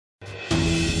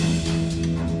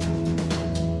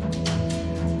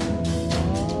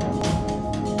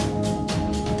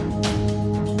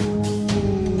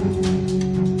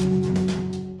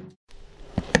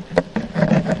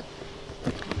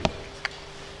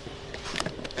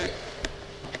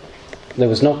there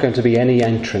was not going to be any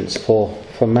entrance for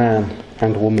man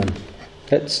and woman.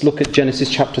 Let's look at Genesis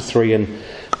chapter 3 and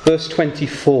verse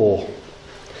 24.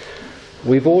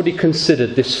 We've already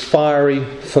considered this fiery,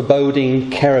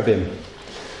 foreboding cherubim.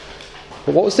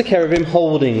 But what was the cherubim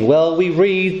holding? Well, we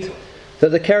read that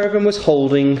the cherubim was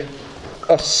holding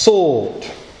a sword.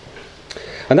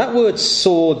 And that word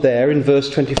sword there in verse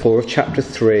 24 of chapter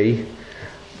 3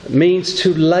 means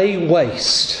to lay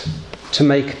waste, to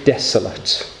make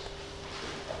desolate.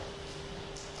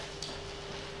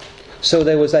 So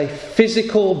there was a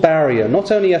physical barrier,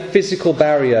 not only a physical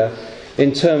barrier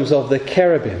in terms of the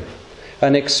cherubim,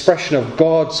 an expression of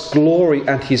God's glory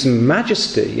and His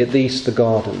majesty at the Easter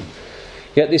garden.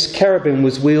 Yet this cherubim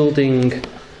was wielding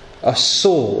a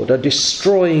sword, a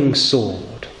destroying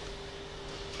sword.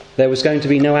 There was going to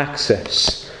be no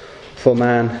access for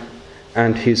man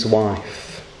and his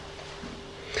wife.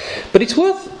 But it's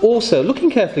worth also looking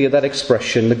carefully at that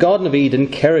expression, the Garden of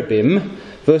Eden, cherubim,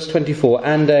 verse 24,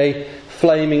 and a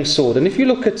flaming sword. And if you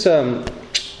look at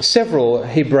several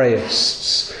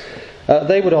Hebraists,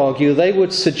 they would argue, they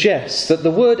would suggest that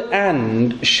the word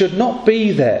 "and" should not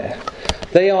be there.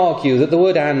 They argue that the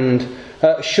word "and"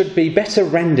 should be better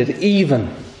rendered "even."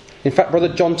 In fact, Brother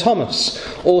John Thomas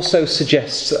also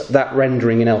suggests that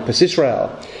rendering in Elpis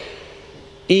Israel.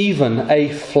 Even a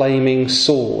flaming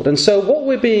sword. And so what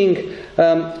we're being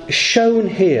shown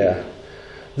here,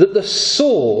 that the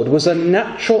sword was a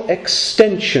natural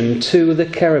extension to the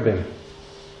cherubim.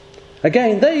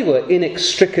 Again, they were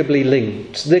inextricably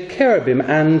linked, the cherubim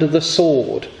and the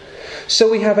sword. So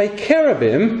we have a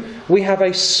cherubim, we have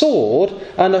a sword,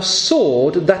 and a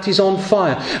sword that is on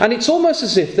fire. And it's almost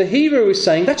as if the Hebrew is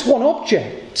saying that's one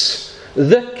object.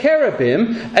 The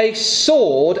cherubim, a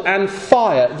sword, and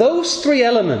fire. Those three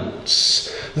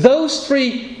elements, those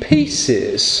three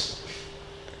pieces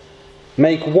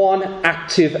make one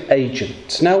active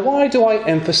agent. Now, why do I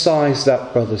emphasize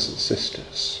that, brothers and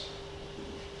sisters?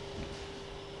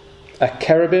 A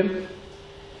cherubim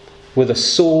with a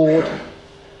sword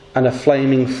and a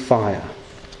flaming fire.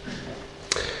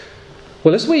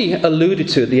 Well, as we alluded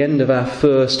to at the end of our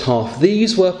first half,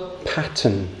 these were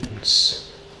patterns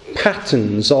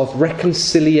of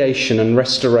reconciliation and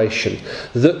restoration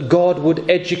that God would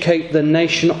educate the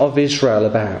nation of Israel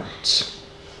about.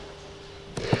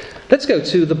 Let's go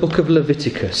to the book of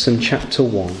Leviticus and chapter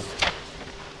 1.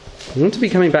 We want to be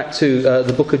coming back to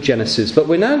the book of Genesis, but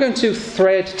we're now going to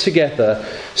thread together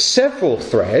several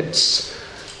threads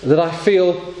that I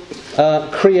feel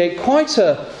create quite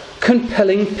a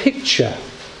compelling picture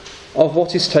of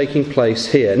what is taking place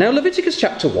here. Now, Leviticus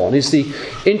chapter 1 is the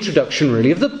introduction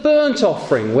really of the burnt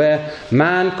offering, where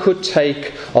man could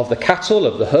take of the cattle,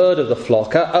 of the herd, of the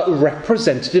flock, a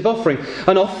representative offering,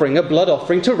 a blood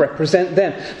offering to represent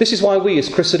them. This is why we as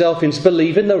Christadelphians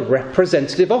believe in the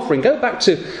representative offering. Go back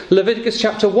to Leviticus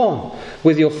chapter 1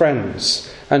 with your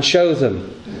friends and show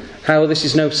them how this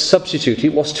is no substitute.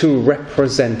 It was to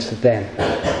represent them.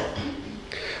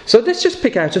 So let's just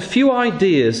pick out a few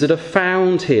ideas that are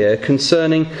found here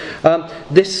concerning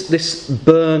this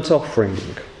burnt offering.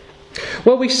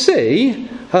 Well, we see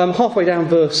halfway down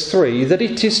verse 3 that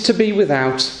it is to be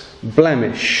without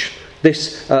blemish,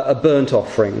 this burnt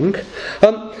offering.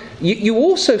 You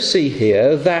also see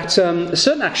here that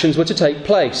certain actions were to take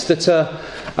place, that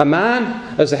a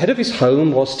man, as the head of his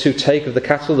home, was to take of the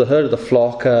cattle, the herd, of the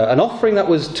flock, an offering that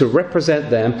was to represent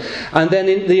them, and then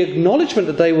in the acknowledgement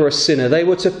that they were a sinner, they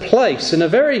were to place, in a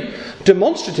very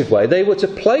demonstrative way, they were to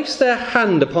place their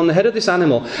hand upon the head of this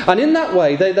animal, and in that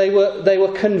way they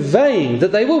were conveying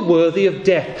that they were worthy of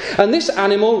death, and this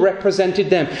animal represented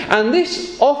them, and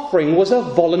this offering was a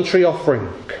voluntary offering.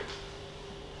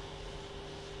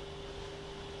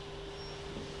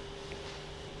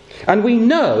 And we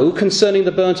know concerning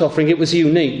the burnt offering it was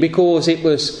unique because it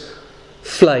was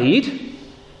flayed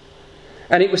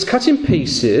and it was cut in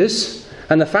pieces,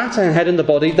 and the fat and head and the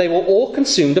body, they were all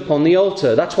consumed upon the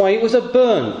altar. That's why it was a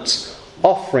burnt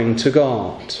offering to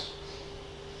God.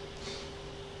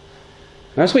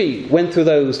 As we went through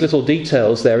those little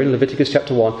details there in Leviticus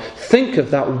chapter 1, think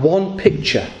of that one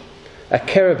picture, a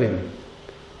cherubim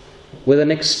with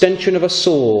an extension of a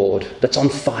sword that's on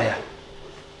fire.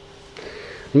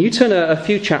 And you turn a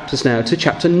few chapters now to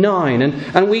chapter 9,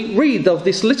 and we read of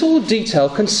this little detail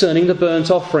concerning the burnt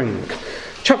offering.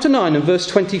 Chapter 9 and verse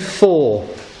 24.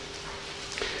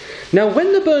 Now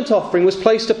when the burnt offering was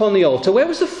placed upon the altar, where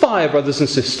was the fire, brothers and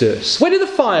sisters? Where did the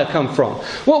fire come from?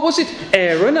 Well, was it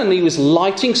Aaron and he was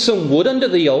lighting some wood under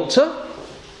the altar?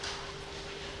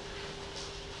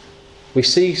 We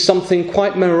see something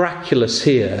quite miraculous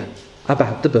here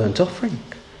about the burnt offering.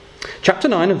 Chapter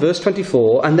 9 and verse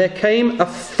 24, and there came a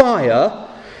fire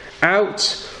out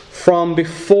from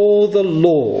before the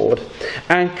Lord,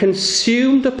 and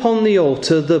consumed upon the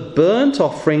altar the burnt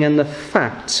offering and the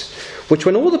fat, which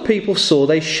when all the people saw,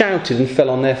 they shouted and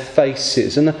fell on their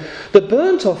faces. And the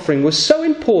burnt offering was so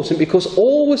important because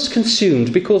all was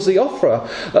consumed, because the offerer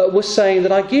was saying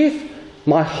that I give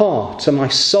my heart and my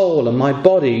soul and my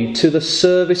body to the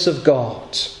service of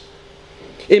God.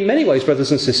 In many ways,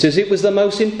 brothers and sisters, it was the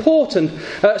most important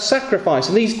sacrifice,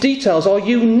 and these details are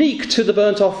unique to the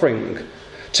burnt offering,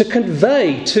 to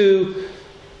convey to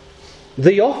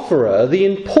the offerer the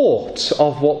import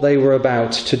of what they were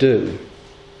about to do.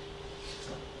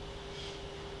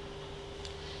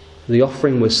 The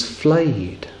offering was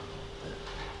flayed,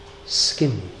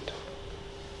 skinned,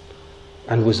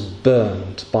 and was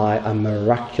burned by a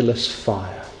miraculous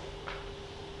fire.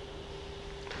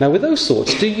 Now, with those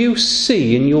thoughts, do you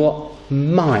see in your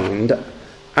mind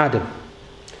Adam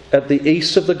at the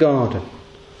east of the garden,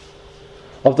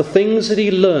 of the things that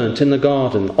he learnt in the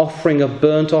garden, offering a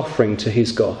burnt offering to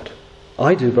his God?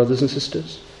 I do, brothers and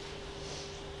sisters.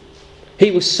 He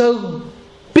was so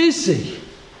busy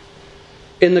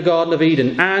in the Garden of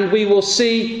Eden, and we will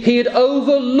see he had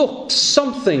overlooked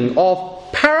something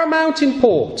of paramount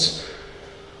import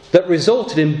that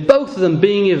resulted in both of them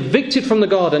being evicted from the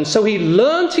garden. So he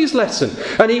learnt his lesson,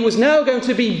 and he was now going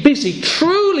to be busy,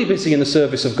 truly busy in the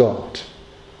service of God.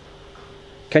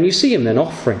 Can you see him then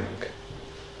offering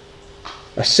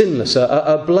a sinless,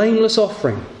 a blameless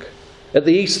offering at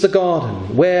the east of the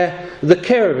garden, where the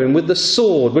cherubim with the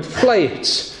sword would flay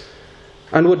it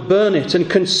and would burn it and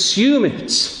consume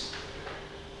it,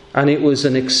 and it was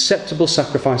an acceptable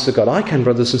sacrifice to God? I can,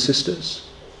 brothers and sisters.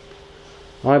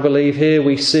 I believe here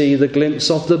we see the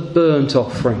glimpse of the burnt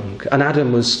offering, and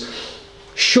Adam was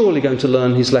surely going to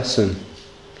learn his lesson.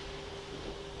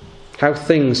 How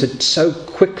things had so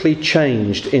quickly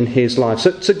changed in his life.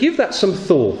 So give that some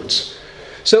thought.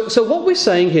 So what we're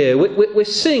saying here, we're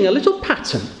seeing a little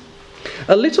pattern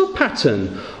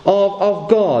of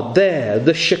God there,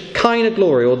 the Shekinah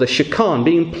glory, or the Shekinah,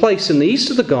 being placed in the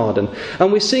east of the garden.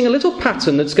 And we're seeing a little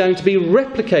pattern that's going to be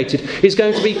replicated, is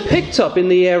going to be picked up in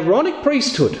the Aaronic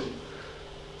priesthood,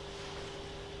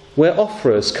 where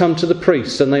offerers come to the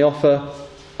priest and they offer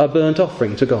a burnt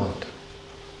offering to God.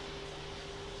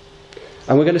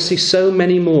 And we're going to see so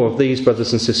many more of these,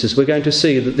 brothers and sisters. We're going to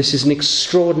see that this is an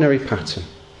extraordinary pattern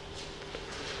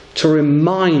to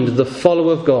remind the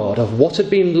follower of God of what had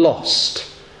been lost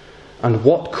and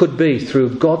what could be,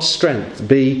 through God's strength,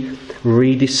 be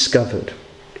rediscovered.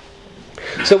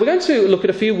 So we're going to look at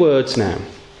a few words now.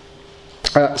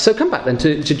 So come back then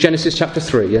to Genesis chapter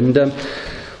 3. And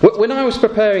when I was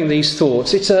preparing these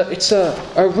thoughts, it's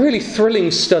a really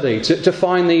thrilling study to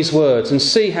find these words and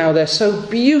see how they're so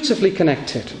beautifully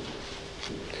connected.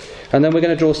 And then we're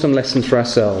going to draw some lessons for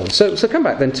ourselves. So come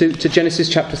back then to Genesis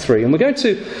chapter 3. And we're going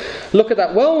to look at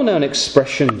that well-known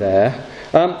expression there,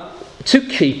 to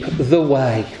keep the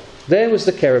way. There was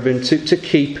the cherubim, to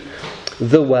keep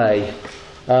the way.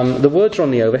 The words are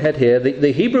on the overhead here.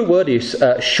 The Hebrew word is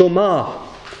shomar,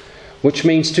 which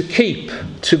means to keep,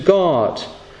 to guard,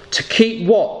 to keep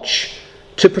watch,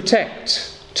 to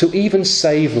protect, to even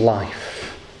save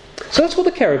life. So that's what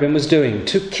the cherubim was doing,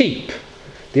 to keep.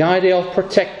 The idea of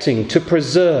protecting, to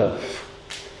preserve.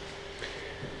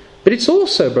 But it's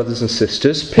also, brothers and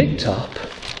sisters, picked up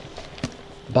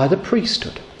by the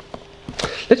priesthood.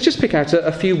 Let's just pick out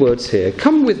a few words here.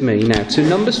 Come with me now to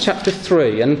Numbers chapter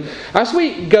 3. And as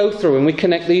we go through and we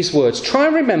connect these words, try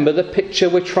and remember the picture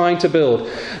we're trying to build.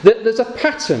 There's a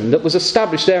pattern that was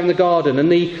established there in the garden, and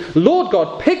the Lord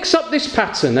God picks up this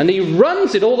pattern and he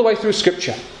runs it all the way through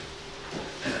Scripture,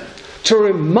 to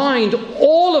remind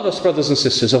all of us, brothers and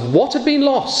sisters, of what had been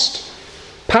lost.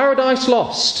 Paradise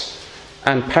lost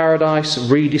and paradise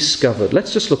rediscovered.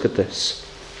 Let's just look at this.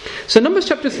 So Numbers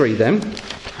chapter 3 then,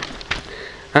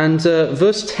 and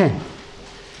verse 10.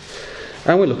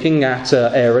 And we're looking at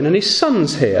Aaron and his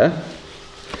sons here.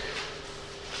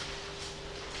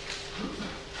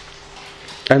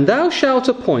 And thou shalt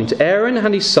appoint Aaron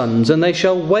and his sons, and they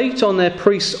shall wait on their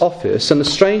priest's office, and the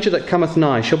stranger that cometh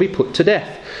nigh shall be put to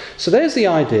death. So there's the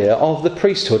idea of the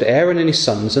priesthood, Aaron and his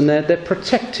sons, and they're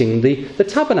protecting the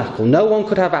tabernacle. No one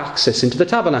could have access into the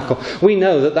tabernacle. We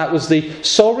know that was the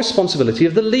sole responsibility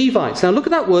of the Levites. Now look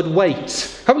at that word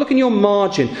wait. Have a look in your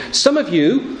margin. Some of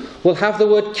you will have the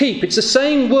word keep. It's the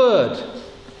same word.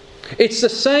 It's the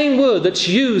same word that's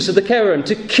used of the cherubim,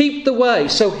 to keep the way.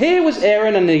 So here was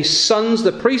Aaron and his sons,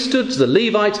 the priesthoods, the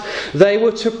Levites. They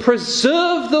were to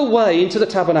preserve the way into the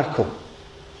tabernacle,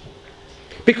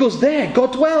 because there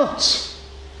God dwelt.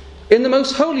 in the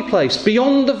most holy place,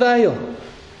 beyond the veil.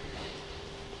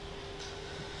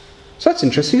 So that's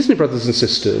interesting, isn't it, brothers and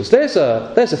sisters? There's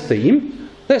a theme,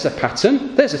 there's a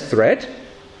pattern, there's a thread.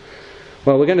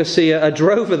 Well, we're going to see a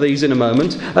drove of these in a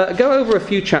moment. Go over a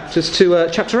few chapters to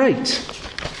chapter 8.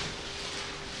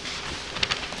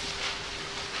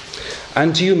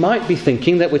 And you might be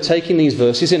thinking that we're taking these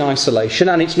verses in isolation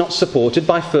and it's not supported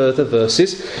by further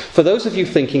verses. For those of you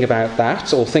thinking about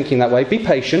that, or thinking that way, be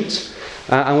patient.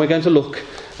 And we're going to look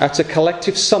at a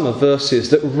collective sum of verses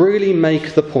that really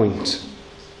make the point.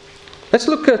 Let's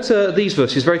look at these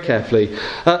verses very carefully.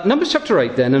 Numbers chapter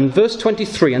 8 then, and verse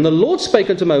 23. And the Lord spake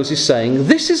unto Moses, saying,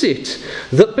 This is it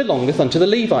that belongeth unto the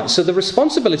Levites. So the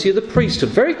responsibility of the priesthood,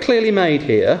 very clearly made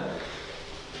here.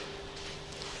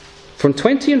 From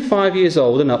 20 and 5 years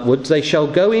old and upwards, they shall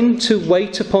go in to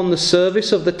wait upon the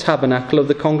service of the tabernacle of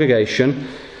the congregation.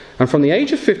 And from the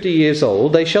age of 50 years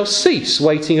old, they shall cease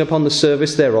waiting upon the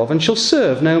service thereof, and shall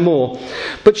serve no more,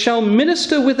 but shall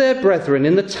minister with their brethren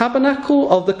in the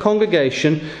tabernacle of the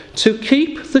congregation to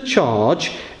keep the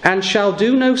charge, and shall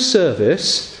do no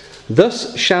service.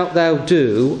 Thus shalt thou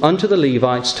do unto the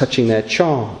Levites touching their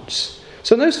charge.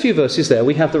 So in those few verses there,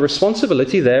 we have the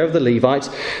responsibility there of the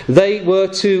Levites. They were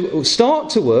to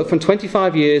start to work from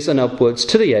 25 years and upwards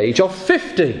to the age of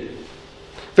 50.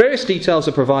 Various details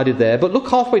are provided there, but look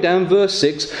halfway down verse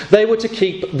 6. They were to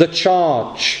keep the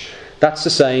charge. That's the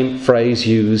same phrase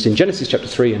used in Genesis chapter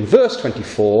 3 and verse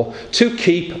 24, to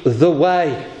keep the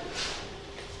way.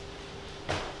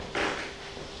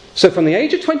 So from the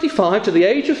age of 25 to the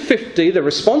age of 50, the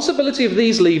responsibility of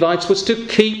these Levites was to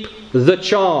keep the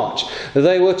charge.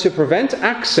 They were to prevent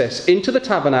access into the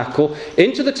tabernacle,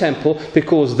 into the temple,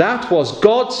 because that was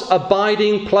God's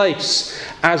abiding place,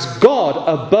 as God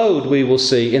abode, we will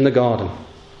see, in the garden.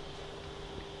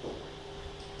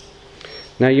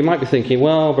 Now you might be thinking,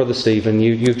 well, Brother Stephen,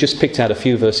 you've just picked out a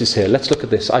few verses here. Let's look at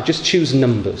this. I just choose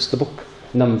Numbers, the book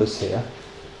Numbers here.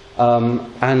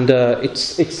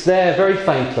 It's there very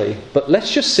faintly, but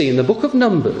let's just see in the book of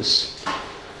Numbers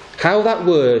how that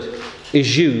word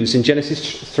is used in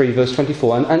Genesis 3 verse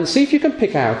 24, and see if you can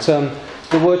pick out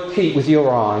the word keep with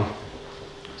your eye.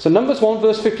 So Numbers 1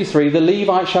 verse 53, the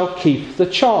Levite shall keep the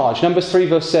charge. Numbers 3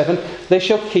 verse 7, they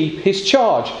shall keep his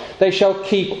charge. They shall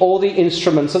keep all the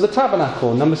instruments of the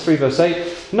tabernacle. Numbers 3 verse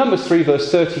 8. Numbers 3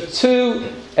 verse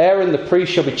 32, Aaron the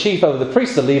priest shall be chief over the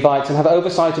priests, the Levites, and have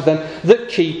oversight of them that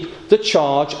keep the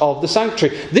charge of the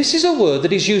sanctuary. This is a word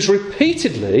that is used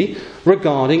repeatedly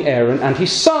regarding Aaron and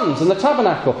his sons and the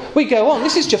tabernacle. We go on,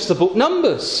 this is just the book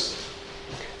Numbers.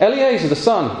 Eleazar the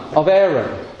son of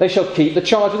Aaron, they shall keep the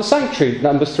charge of the sanctuary.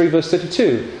 Numbers 3 verse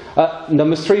 32.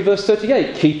 Numbers 3 verse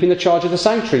 38, keeping the charge of the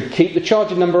sanctuary. Keep the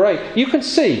charge of number 8. You can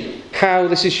see how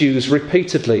this is used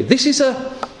repeatedly. This is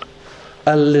a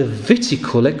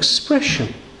Levitical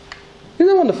expression. Isn't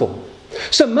that wonderful?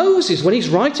 So Moses, when he's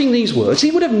writing these words, he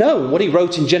would have known what he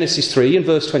wrote in Genesis 3 and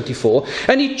verse 24,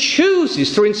 and he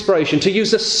chooses through inspiration to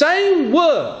use the same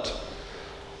word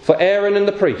for Aaron and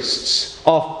the priests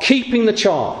of keeping the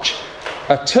charge,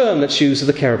 a term that's used of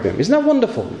the cherubim. Isn't that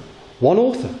wonderful? One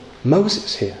author,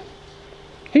 Moses here.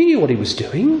 He knew what he was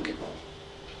doing.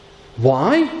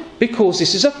 Why? Because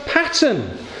this is a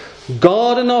pattern.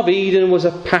 Garden of Eden was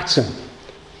a pattern.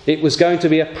 It was going to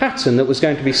be a pattern that was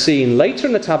going to be seen later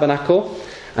in the tabernacle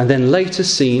and then later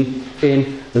seen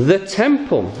in the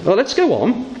temple. Well, let's go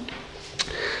on.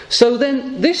 So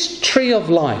then, this tree of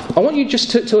life, I want you just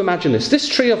to imagine this. This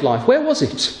tree of life, where was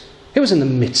it? It was in the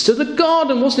midst of the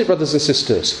garden, wasn't it, brothers and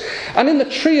sisters? And in the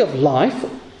tree of life,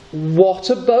 what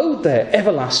abode there?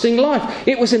 Everlasting life.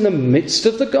 It was in the midst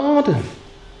of the garden.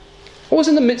 It was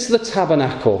in the midst of the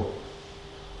tabernacle.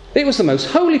 It was the most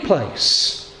holy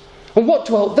place. And what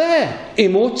dwelt there?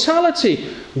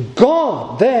 Immortality.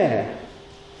 God there.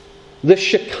 The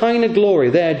Shekinah glory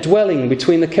there dwelling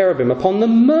between the cherubim upon the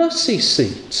mercy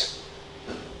seat.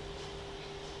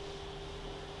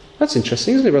 That's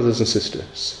interesting, isn't it, brothers and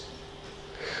sisters?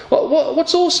 Well,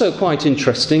 what's also quite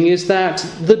interesting is that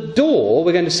the door,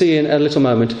 we're going to see in a little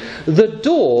moment, the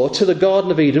door to the Garden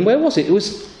of Eden, where was it? It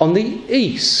was on the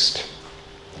east.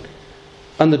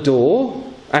 And the door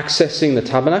accessing the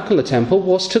tabernacle, the temple,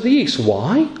 was to the east.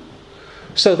 Why?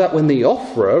 So that when the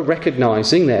offerer,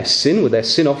 recognising their sin with their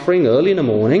sin offering early in the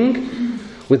morning,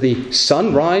 with the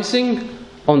sun rising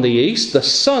on the east, the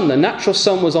sun, the natural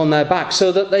sun, was on their back,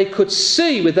 so that they could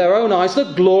see with their own eyes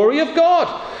the glory of God,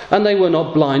 and they were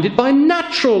not blinded by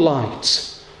natural light.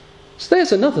 So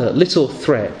there's another little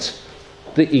thread.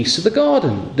 The east of the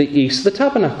garden, the east of the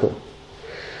tabernacle.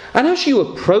 And as you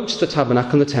approached the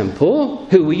tabernacle and the temple,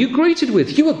 who were you greeted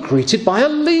with? You were greeted by a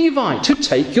Levite to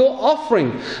take your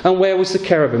offering. And where was the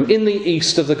cherubim? In the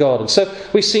east of the garden. So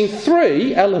we've seen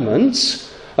three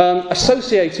elements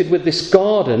associated with this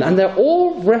garden, and they're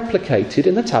all replicated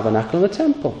in the tabernacle and the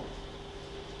temple.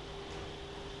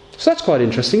 So that's quite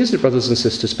interesting, isn't it, brothers and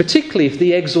sisters? Particularly if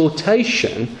the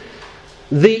exhortation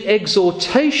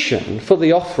for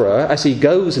the offerer, as he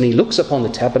goes and he looks upon the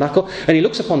tabernacle and he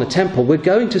looks upon the temple, we're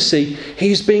going to see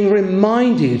he's being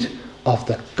reminded of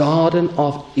the Garden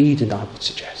of Eden, I would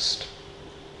suggest.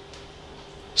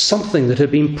 Something that had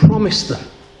been promised them.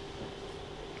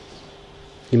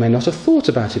 You may not have thought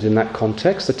about it in that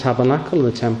context, the tabernacle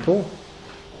and the temple.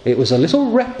 It was a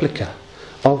little replica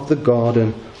of the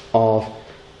Garden of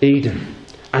Eden.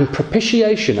 And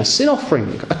propitiation, a sin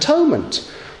offering, atonement,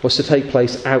 was to take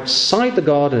place outside the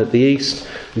garden at the east,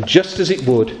 just as it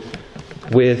would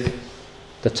with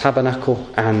the tabernacle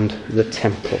and the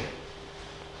temple.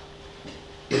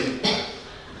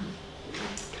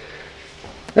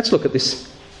 Let's look at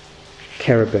this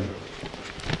cherubim.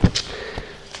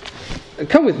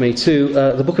 Come with me to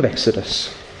the book of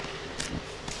Exodus.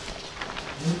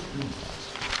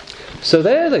 So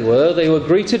there they were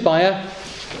greeted by a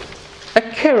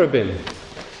cherubim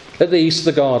at the east of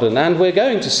the garden, and we're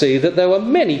going to see that there were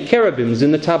many cherubims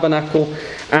in the tabernacle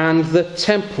and the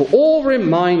temple, all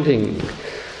reminding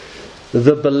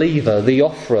the believer, the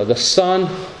offerer, the son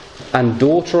and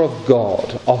daughter of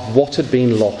God, of what had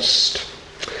been lost.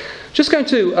 Just going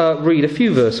to read a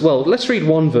few verses. Well, let's read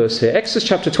one verse here. Exodus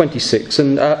chapter 26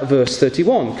 and verse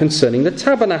 31 concerning the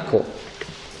tabernacle.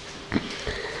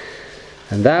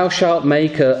 And thou shalt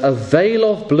make a veil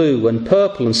of blue and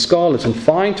purple and scarlet and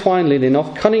fine twined linen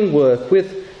of cunning work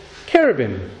with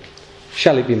cherubim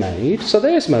shall it be made. So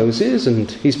there's Moses,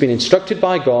 and he's been instructed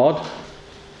by God.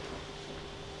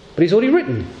 But he's already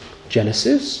written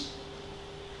Genesis.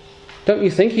 Don't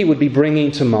you think he would be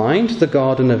bringing to mind the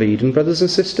Garden of Eden, brothers and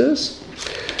sisters?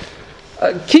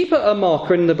 Keep a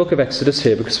marker in the book of Exodus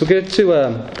here, because we're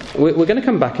going to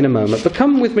come back in a moment. But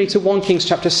come with me to 1 Kings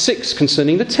chapter 6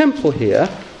 concerning the temple here.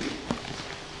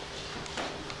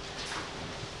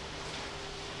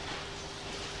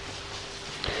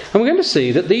 And we're going to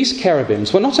see that these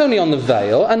cherubims were not only on the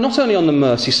veil and not only on the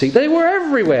mercy seat, they were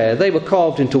everywhere. They were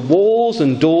carved into walls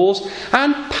and doors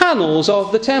and panels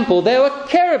of the temple. There were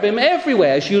cherubim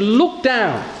everywhere. As you look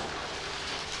down,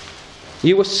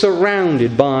 you were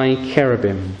surrounded by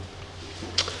cherubim.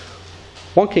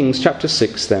 1 Kings chapter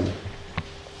 6 then,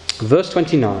 verse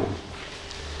 29.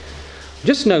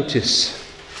 Just notice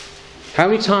how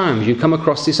many times you come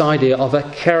across this idea of a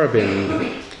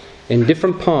cherubim in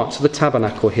different parts of the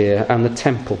tabernacle here and the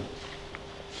temple.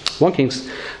 1 Kings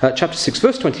chapter 6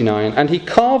 verse 29. And he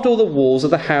carved all the walls of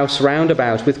the house round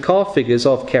about with carved figures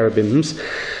of cherubims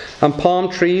and palm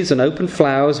trees and open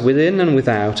flowers within and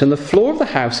without. And the floor of the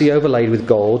house he overlaid with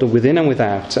gold within and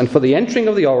without. And for the entering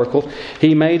of the oracle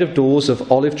he made of doors of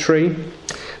olive tree.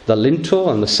 The lintel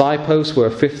and the side posts were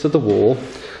a fifth of the wall.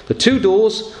 The two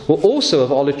doors were also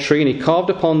of olive tree, and he carved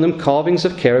upon them carvings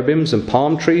of cherubims and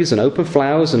palm trees and open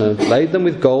flowers, and laid them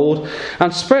with gold,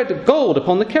 and spread gold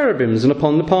upon the cherubims and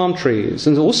upon the palm trees.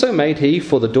 And also made he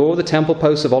for the door of the temple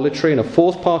posts of olive tree and a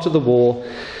fourth part of the wall.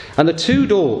 And the two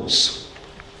doors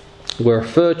were a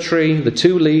fir tree. The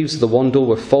two leaves of the one door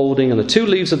were folding, and the two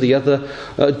leaves of the other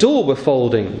door were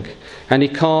folding. And he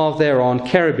carved thereon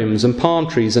cherubims and palm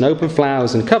trees and open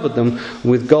flowers, and covered them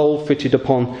with gold fitted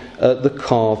upon the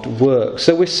carved work.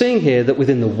 So we're seeing here that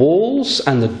within the walls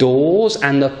and the doors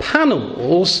and the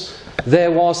panels there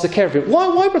was the cherubim.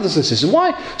 Why, brothers and sisters?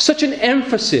 Why such an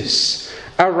emphasis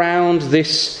around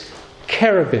this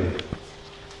cherubim?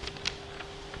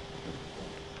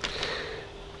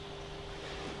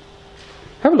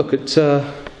 Have a look at...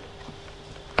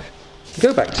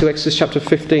 Go back to Exodus chapter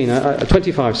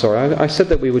 25, sorry. I said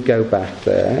that we would go back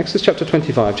there. Exodus chapter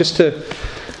 25, just to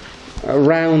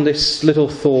round this little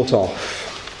thought off.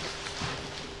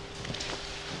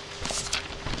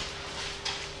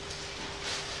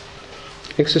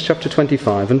 Exodus chapter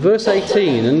 25 and verse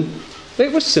 18. And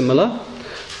it was similar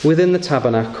within the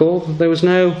tabernacle. There was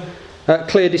no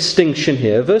clear distinction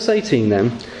here. Verse 18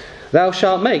 then. Thou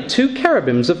shalt make 2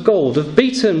 cherubims of gold, of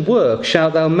beaten work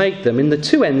shalt thou make them in the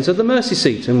 2 ends of the mercy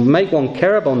seat, and make 1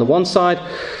 cherub on the one side,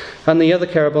 and the other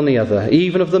cherub on the other.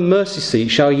 Even of the mercy seat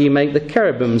shall ye make the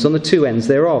cherubims on the 2 ends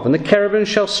thereof. And the cherubims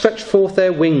shall stretch forth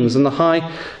their wings, and the high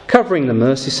covering the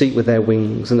mercy seat with their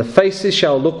wings. And the faces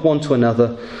shall look one to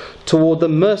another. Toward the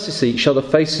mercy seat shall the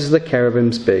faces of the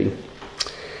cherubims be.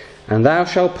 And thou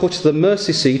shalt put the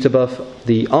mercy seat above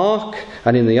the ark,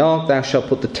 and in the ark thou shalt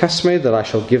put the testimony that I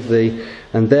shall give thee,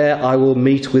 and there I will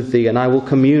meet with thee, and I will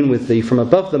commune with thee from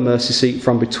above the mercy seat,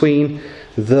 from between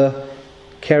the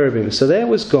cherubim. So there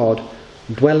was God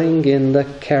dwelling in the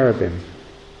cherubim,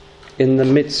 in the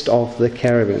midst of the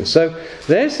cherubim. So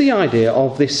there's the idea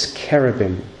of this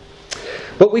cherubim.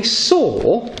 But we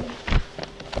saw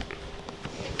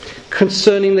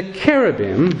concerning the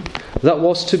cherubim that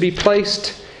was to be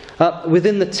placed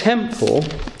within the temple.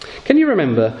 Can you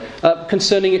remember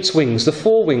concerning its wings, the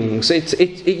four wings?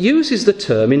 It uses the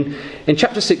term in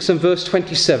chapter 6 and verse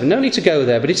 27. No need to go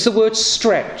there, but it's the word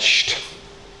stretched.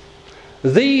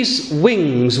 These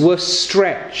wings were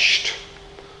stretched.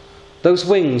 Those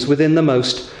wings within the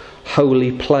most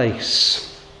holy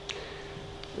place.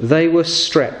 They were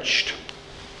stretched.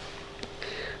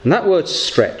 And that word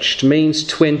stretched means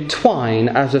to entwine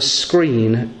as a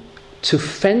screen, to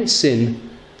fence in,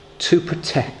 to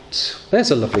protect.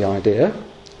 There's a lovely idea.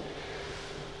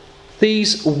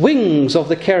 These wings of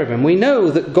the cherubim, we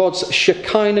know that God's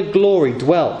Shekinah glory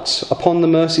dwelt upon the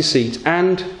mercy seat,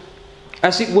 and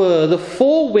as it were, the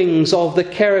four wings of the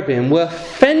cherubim were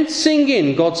fencing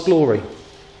in God's glory.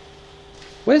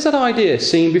 Where's that idea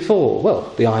seen before?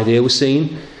 Well, the idea was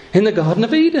seen in the Garden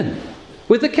of Eden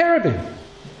with the cherubim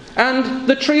and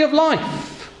the tree of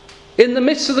life in the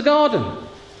midst of the garden.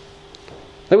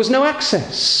 There was no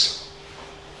access.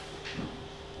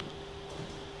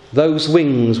 Those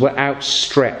wings were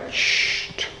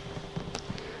outstretched.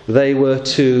 They were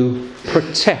to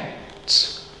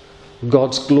protect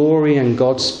God's glory and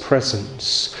God's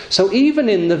presence. So even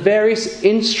in the various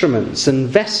instruments and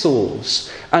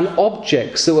vessels and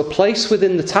objects that were placed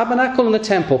within the tabernacle and the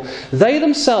temple, they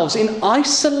themselves in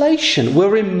isolation were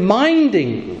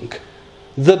reminding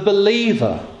the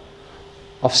believer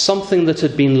of something that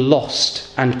had been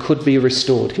lost and could be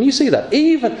restored. Can you see that?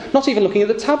 Not even looking at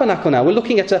the tabernacle now, we're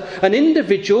looking at an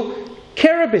individual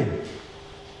cherubim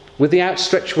with the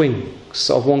outstretched wings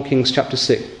of 1 Kings chapter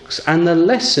 6. And the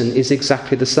lesson is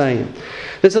exactly the same.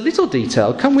 There's a little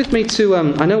detail. Come with me to,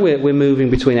 I know we're moving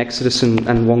between Exodus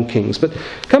and 1 Kings, but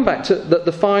come back to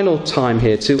the final time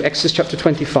here, to Exodus chapter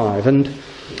 25. And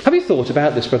have you thought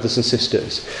about this, brothers and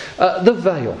sisters? The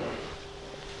veil.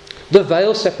 The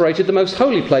veil separated the most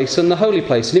holy place and the holy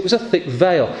place, and it was a thick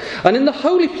veil. And in the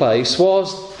holy place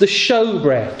was the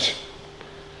showbread.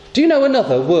 Do you know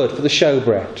another word for the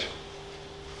showbread?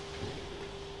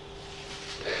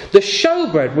 The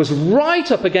showbread was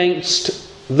right up against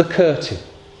the curtain.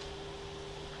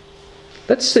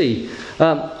 Let's see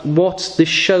what the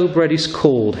showbread is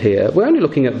called here. We're only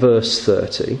looking at verse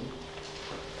 30.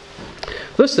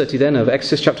 Verse 30 then of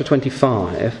Exodus chapter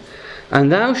 25.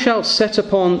 And thou shalt set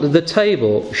upon the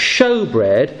table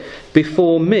showbread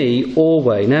before me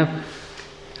always. Now,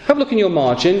 have a look in your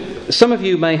margin. Some of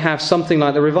you may have something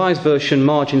like the Revised Version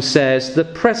margin says, the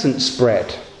presence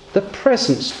bread. The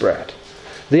presence bread.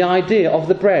 The idea of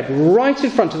the bread right in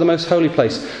front of the most holy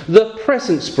place. The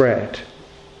presence bread.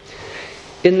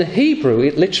 In the Hebrew,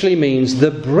 it literally means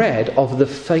the bread of the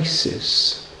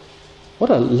faces. What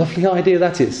a lovely idea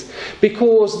that is.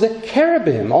 Because the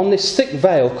cherubim on this thick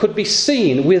veil could be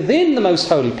seen within the most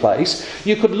holy place.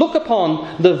 You could look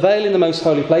upon the veil in the most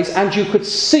holy place and you could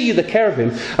see the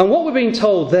cherubim. And what we're being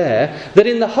told there, that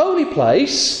in the holy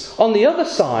place, on the other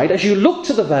side, as you look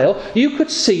to the veil, you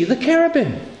could see the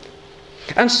cherubim.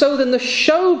 And so then the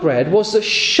showbread was the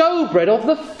showbread of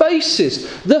the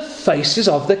faces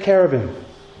of the cherubim.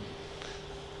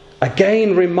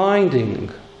 Again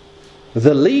reminding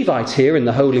the Levites here in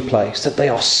the holy place that they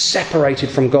are separated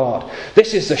from God.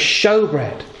 This is the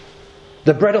showbread,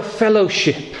 the bread of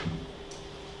fellowship.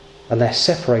 And they're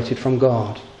separated from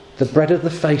God. The bread of the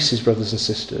faces, brothers and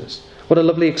sisters. What a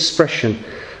lovely expression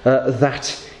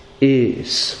that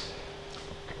is.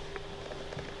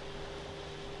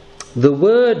 The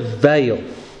word veil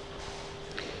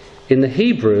in the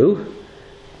Hebrew,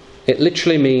 it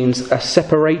literally means a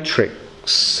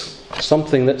separatrix.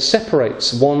 Something that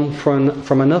separates one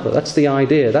from another. That's the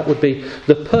idea. That would be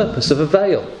the purpose of a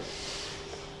veil.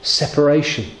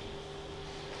 Separation.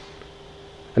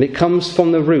 And it comes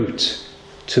from the root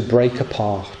to break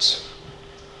apart.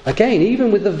 Again,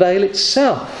 even with the veil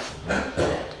itself,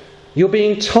 you're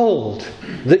being told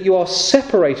that you are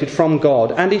separated from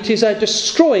God, and it is a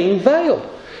destroying veil.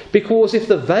 Because if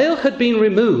the veil had been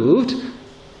removed,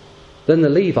 then the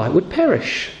Levite would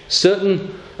perish.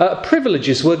 Certain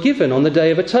privileges were given on the Day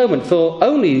of Atonement for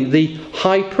only the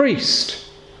high priest.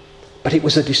 But it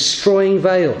was a destroying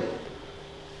veil.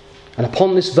 And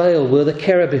upon this veil were the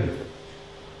cherubim,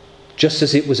 just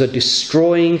as it was a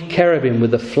destroying cherubim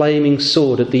with a flaming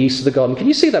sword at the east of the garden. Can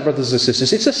you see that, brothers and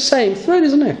sisters? It's the same thread,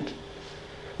 isn't it?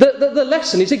 The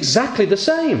lesson is exactly the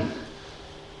same.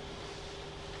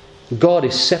 God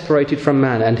is separated from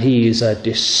man, and he is a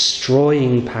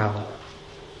destroying power.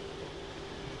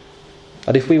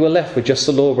 And if we were left with just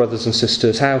the law, brothers and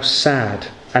sisters, how sad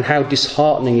and how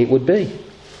disheartening it would be.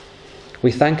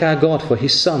 We thank our God for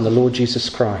his Son, the Lord Jesus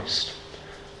Christ,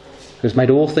 who has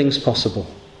made all things possible.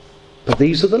 But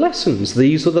these are the lessons.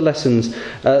 These are the lessons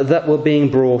that were being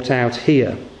brought out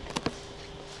here.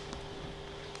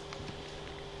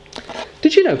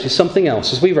 Did you notice something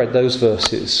else as we read those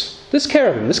verses? There's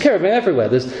cherubim everywhere.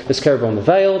 There's cherubim on the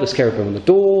veil, there's cherubim on the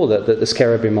door, there's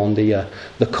cherubim on the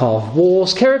carved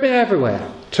walls, cherubim everywhere,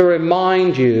 to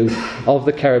remind you of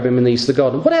the cherubim in the east of the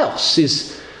garden. What else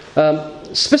is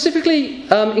specifically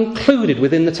included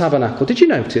within the tabernacle? Did you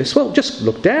notice? Well, just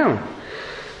look down.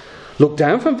 Look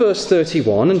down from verse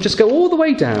 31 and just go all the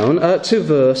way down to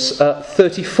verse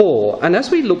 34. And as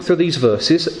we look through these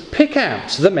verses, pick out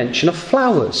the mention of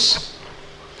flowers.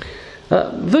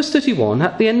 Verse 31,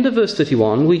 at the end of verse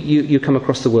 31, you come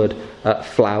across the word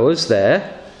flowers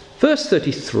there. Verse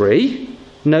 33,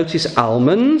 notice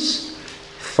almonds,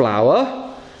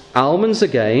 flower, almonds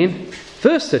again.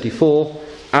 Verse 34,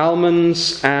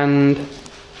 almonds and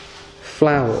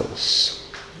flowers.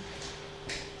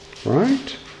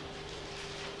 Right?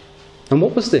 And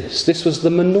what was this? This was the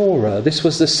menorah. This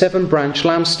was the 7-branch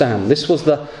lampstand. This was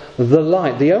the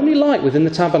light, the only light within the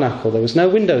tabernacle. There was no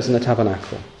windows in the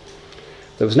tabernacle.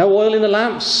 There was no oil in the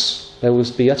lamps. There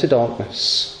was the utter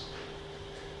darkness.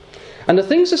 And the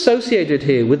things associated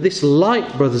here with this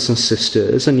light, brothers and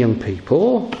sisters and young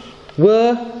people,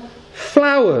 were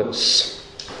flowers.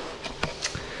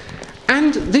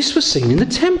 And this was seen in the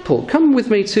temple. Come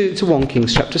with me to 1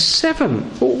 Kings chapter 7.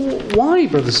 Why,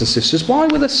 brothers and sisters? Why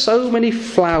were there so many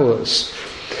flowers?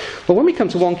 Well, when we come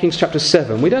to 1 Kings chapter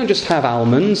 7, we don't just have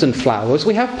almonds and flowers,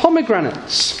 we have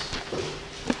pomegranates.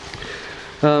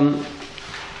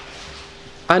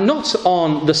 And not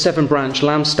on the 7-branch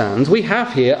lampstand, we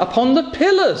have here upon the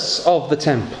pillars of the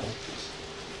temple.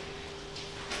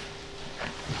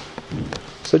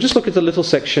 So just look at the little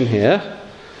section here.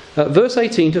 Verse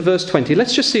 18 to verse 20.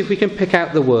 Let's just see if we can pick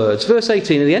out the words. Verse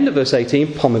 18, at the end of verse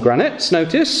 18, pomegranates,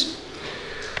 notice.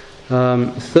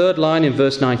 Third line in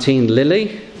verse 19,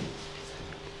 lily.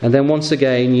 And then once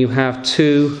again you have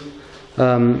two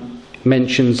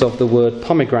mentions of the word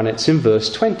pomegranates in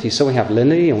verse 20. So we have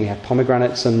lily and we have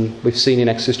pomegranates, and we've seen in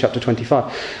Exodus chapter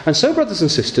 25. And so, brothers and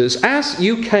sisters, as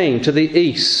you came to the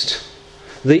east,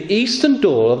 the eastern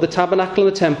door of the tabernacle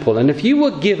and the temple, and if you were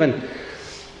given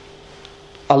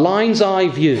a lion's eye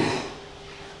view,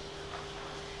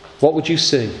 what would you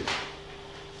see?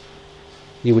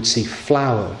 You would see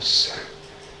flowers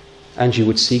and you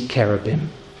would see cherubim.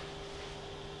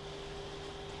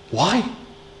 Why?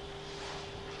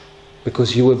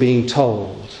 Because you were being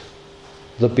told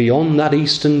that beyond that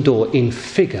eastern door in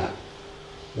figure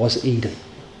was Eden.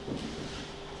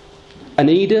 An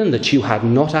Eden that you had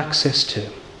not access to.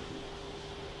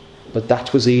 But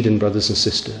that was Eden, brothers and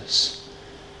sisters.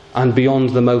 And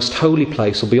beyond the most holy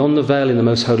place, or beyond the veil in the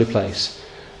most holy place,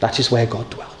 that is where God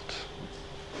dwelt.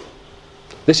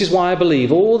 This is why I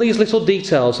believe all these little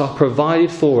details are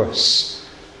provided for us.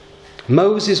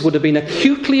 Moses would have been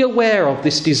acutely aware of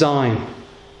this design.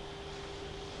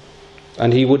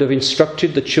 And he would have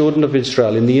instructed the children of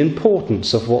Israel in the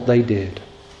importance of what they did.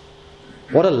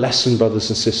 What a lesson, brothers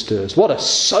and sisters. What a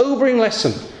sobering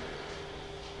lesson.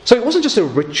 So it wasn't just a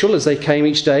ritual as they came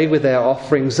each day with their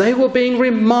offerings. They were being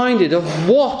reminded of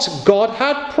what God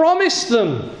had promised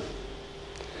them.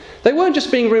 They weren't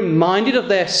just being reminded of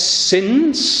their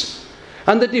sins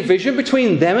and the division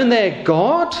between them and their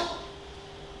God.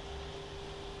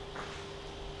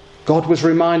 God was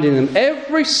reminding them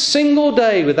every single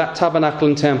day with that tabernacle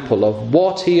and temple of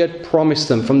what he had promised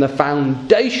them from the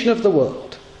foundation of the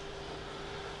world.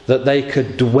 That they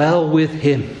could dwell with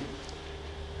him.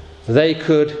 They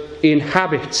could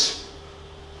inhabit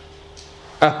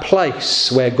a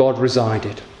place where God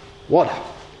resided. What an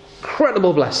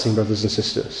incredible blessing, brothers and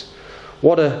sisters.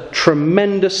 What a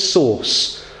tremendous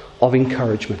source of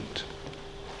encouragement.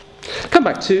 Come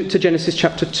back to Genesis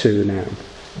chapter 2 now.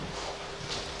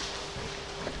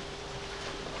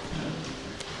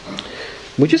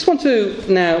 We just want to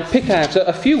now pick out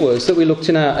a few words that we looked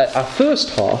in our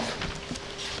first half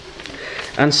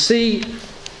and see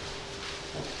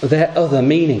their other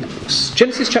meanings.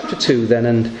 Genesis chapter 2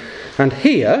 then, and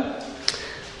here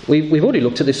we've already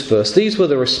looked at this verse. These were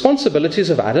the responsibilities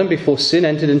of Adam before sin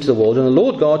entered into the world. And the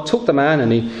Lord God took the man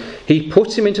and he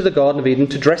put him into the Garden of Eden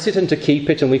to dress it and to keep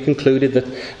it. And we concluded that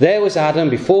there was Adam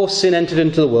before sin entered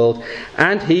into the world,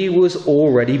 and he was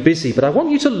already busy. But I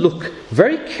want you to look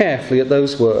very carefully at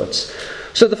those words.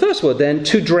 So the first word then,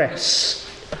 to dress.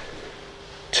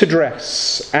 To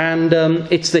dress. And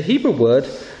it's the Hebrew word,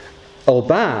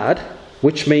 obad,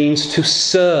 which means to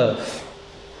serve.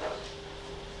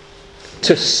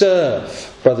 To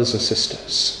serve, brothers and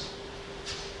sisters.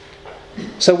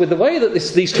 So with the way that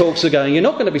these talks are going, you're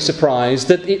not going to be surprised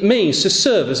that it means to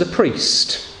serve as a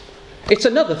priest. It's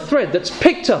another thread that's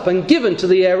picked up and given to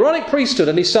the Aaronic priesthood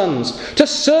and his sons to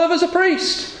serve as a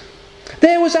priest.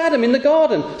 There was Adam in the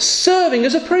garden, serving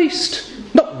as a priest.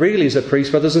 Not really as a priest,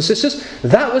 brothers and sisters.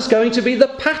 That was going to be the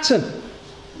pattern.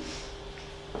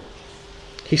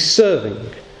 He's serving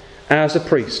as a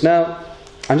priest. Now,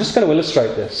 I'm just going to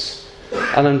illustrate this.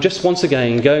 And I'm just once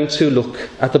again going to look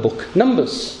at the book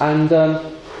Numbers. And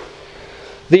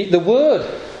the word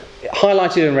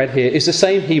highlighted in red here is the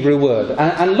same Hebrew word.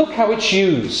 And look how it's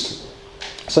used.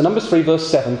 So Numbers 3 verse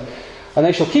 7. And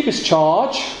they shall keep his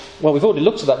charge. Well, we've already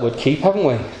looked at that word keep, haven't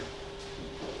we?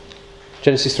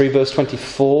 Genesis 3 verse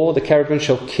 24. The cherubim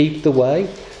shall keep the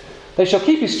way. They shall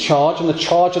keep his charge and the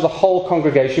charge of the whole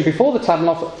congregation before the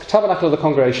tabernacle of the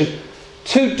congregation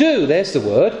to do, there's the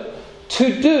word,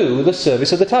 to do the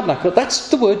service of the tabernacle. That's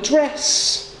the word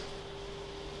dress.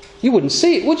 You wouldn't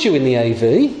see it, would you, in the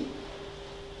AV?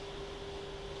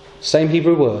 Same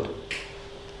Hebrew word.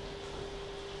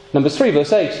 Numbers 3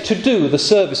 verse 8, to do the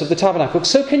service of the tabernacle.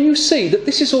 So can you see that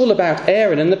this is all about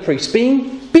Aaron and the priests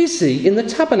being busy in the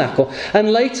tabernacle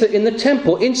and later in the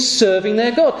temple in serving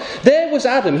their God. There was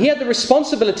Adam. He had the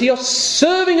responsibility of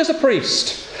serving as a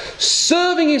priest,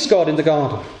 serving his God in the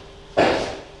garden.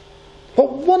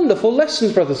 What wonderful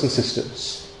lessons, brothers and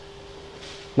sisters.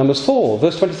 Numbers 4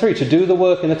 verse 23, to do the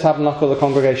work in the tabernacle of the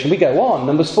congregation. We go on.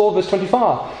 Numbers 4 verse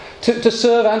 25. To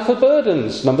serve and for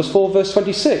burdens. Numbers 4 verse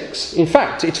 26. In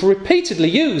fact, it's repeatedly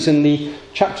used in the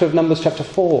chapter of Numbers chapter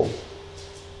 4.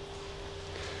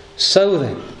 So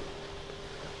then,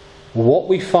 what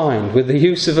we find with the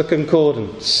use of a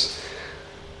concordance,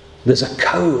 there's a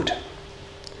code.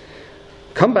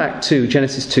 Come back to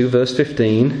Genesis 2 verse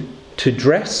 15. To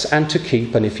dress and to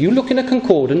keep. And if you look in a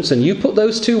concordance and you put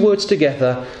those two words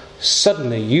together,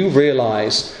 suddenly you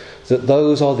realise that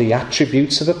those are the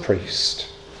attributes of a priest.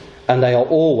 And they are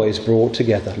always brought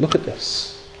together. Look at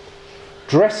this.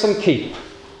 Dress and keep.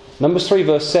 Numbers 3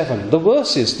 verse 7. The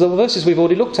verses we've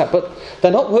already looked at, but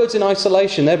they're not words in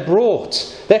isolation. They're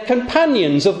brought. They're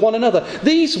companions of one another.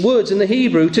 These words in the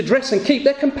Hebrew, to dress and keep,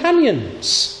 they're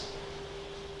companions.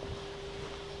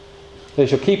 They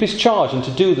shall keep his charge and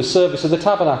to do the service of the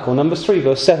tabernacle. Numbers 3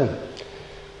 verse 7.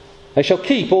 They shall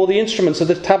keep all the instruments of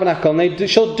the tabernacle and they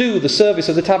shall do the service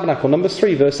of the tabernacle. Numbers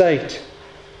 3 verse 8.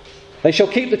 They shall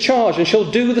keep the charge and shall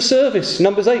do the service.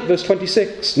 Numbers 8 verse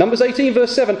 26. Numbers 18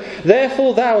 verse 7.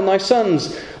 Therefore thou and thy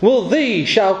sons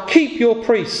shall keep your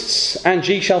priests, and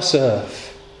ye shall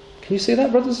serve. Can you see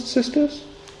that, brothers and sisters?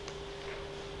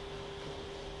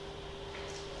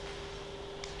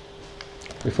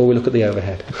 Before we look at the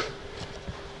overhead.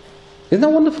 Isn't that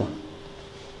wonderful?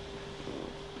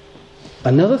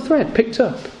 Another thread picked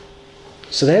up.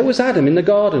 So there was Adam in the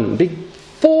garden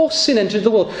before sin entered the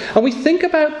world. And we think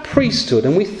about priesthood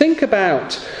and we think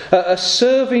about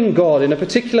serving God in a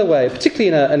particular way, particularly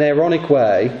in an Aaronic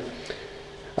way,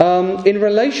 in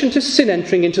relation to sin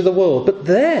entering into the world. But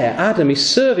there, Adam is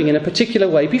serving in a particular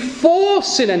way before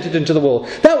sin entered into the world.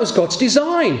 That was God's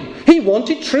design. He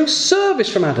wanted true service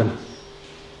from Adam.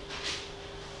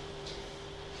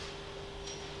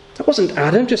 That wasn't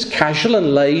Adam just casual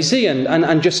and lazy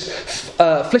and just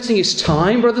flitting his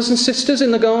time, brothers and sisters,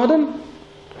 in the garden.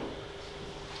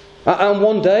 And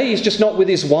one day he's just not with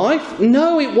his wife.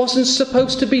 No, it wasn't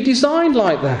supposed to be designed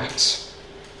like that.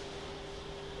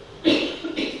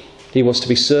 He was to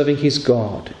be serving his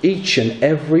God each and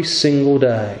every single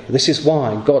day. This is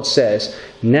why God says,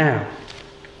 now,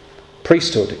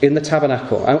 priesthood in the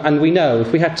tabernacle. And we know,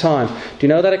 if we had time, do you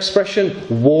know that expression?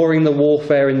 Warring the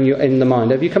warfare in the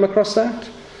mind. Have you come across that?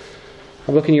 Have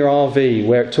a look in your RV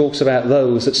where it talks about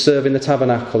those that serve in the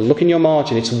tabernacle. Look in your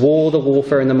margin. It's war the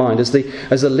warfare in the mind. As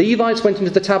the Levites went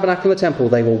into the tabernacle and the temple,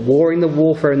 they were warring the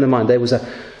warfare in the mind. There was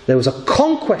a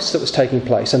conquest that was taking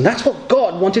place. And that's what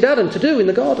God wanted Adam to do in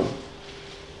the garden.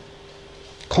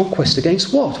 Conquest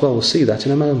against what? Well, we'll see that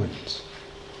in a moment.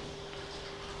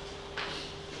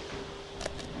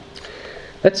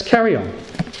 Let's carry on.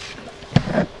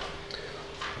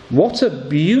 What a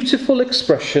beautiful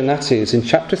expression that is in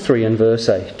chapter 3 and verse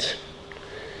 8.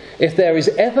 if there is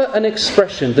ever an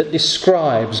expression that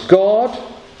describes God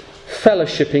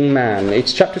fellowshipping man,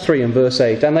 it's chapter 3 and verse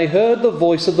 8. And they heard the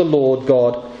voice of the Lord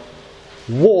God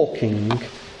walking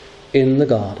in the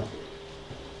garden.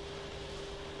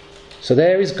 So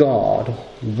there is God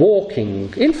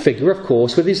walking, in figure of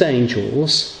course with his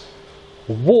angels,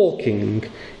 walking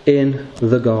in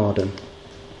the garden.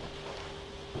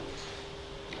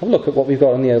 Have a look at what we've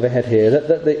got on the overhead here.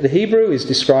 The Hebrew is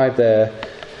described there,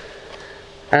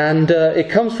 and it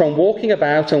comes from walking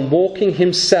about and walking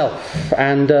himself.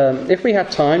 And if we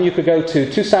had time, you could go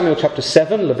to 2 Samuel chapter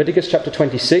 7, Leviticus chapter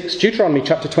 26, Deuteronomy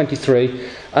chapter 23,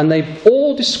 and they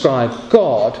all describe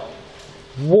God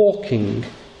walking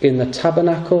in the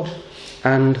tabernacle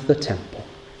and the temple.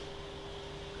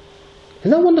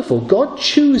 Isn't that wonderful? God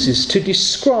chooses to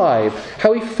describe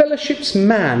how he fellowships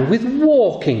man with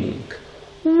walking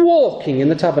in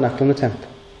the tabernacle and the temple.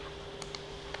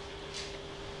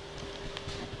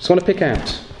 So I want to pick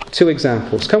out 2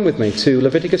 examples. Come with me to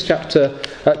Leviticus chapter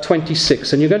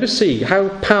 26, and you're going to see how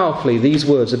powerfully these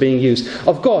words are being used.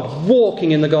 Of God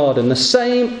walking in the garden, the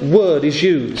same word is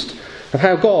used. Of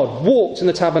how God walked in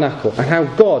the tabernacle and how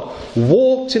God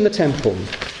walked in the temple.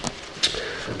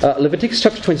 Leviticus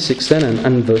chapter 26 then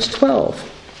and verse 12.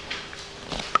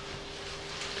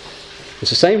 It's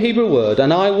the same Hebrew word.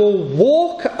 And I will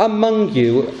walk among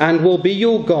you and will be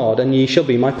your God, and ye shall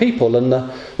be my people. And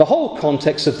the whole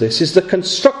context of this is the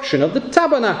construction of the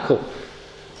tabernacle.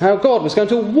 How God was going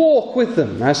to walk with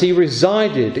them as he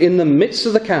resided in the midst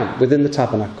of the camp within the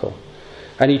tabernacle.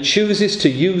 And he chooses to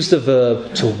use the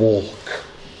verb to walk.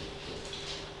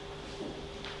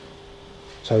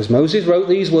 So as Moses wrote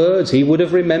these words, he would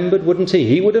have remembered, wouldn't he?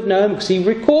 He would have known because he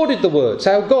recorded the words.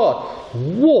 How God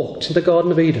walked in the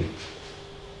Garden of Eden.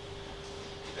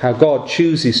 How God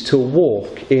chooses to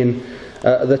walk in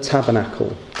the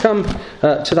tabernacle. Come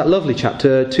to that lovely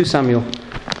chapter, 2 Samuel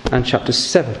and chapter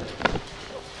 7.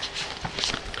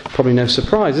 Probably no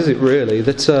surprise, is it really,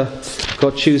 that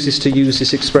God chooses to use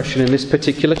this expression in this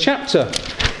particular chapter.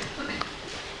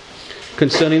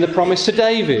 Concerning the promise to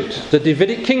David, the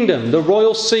Davidic kingdom, the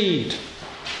royal seed.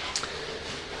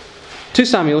 2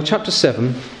 Samuel chapter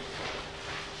 7,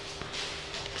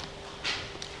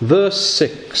 verse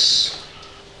 6.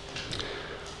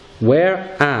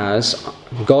 Whereas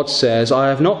God says, I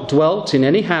have not dwelt in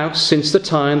any house since the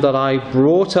time that I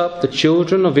brought up the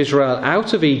children of Israel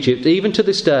out of Egypt, even to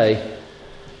this day,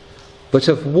 but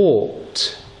have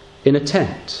walked in a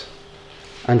tent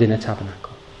and in a tabernacle.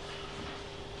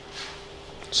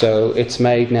 So it's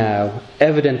made now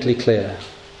evidently clear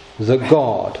that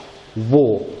God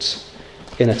walked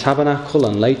in a tabernacle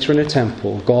and later in a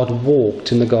temple. God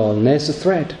walked in the garden. There's the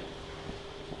thread.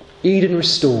 Eden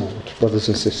restored, brothers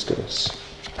and sisters.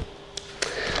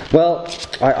 Well,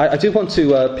 I do want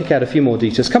to pick out a few more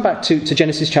details. Come back to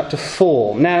Genesis chapter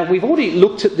 4. Now, we've already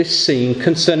looked at this scene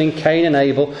concerning Cain and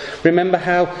Abel. Remember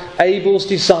how Abel's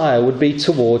desire would be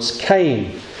towards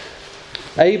Cain.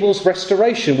 Abel's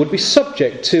restoration would be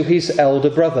subject to his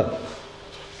elder brother.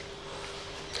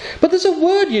 But there's a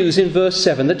word used in verse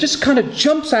 7 that just kind of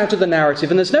jumps out of the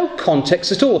narrative, and there's no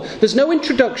context at all. There's no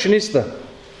introduction, is there?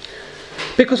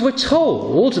 Because we're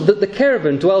told that the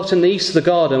cherubim dwelt in the east of the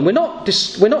garden. We're not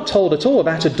told at all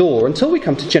about a door until we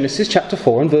come to Genesis chapter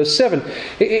 4 and verse 7.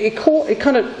 It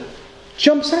kind of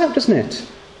jumps out, doesn't it?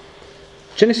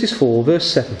 Genesis 4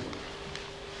 verse 7.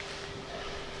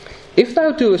 If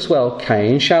thou doest well,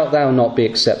 Cain, shalt thou not be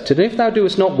accepted, and if thou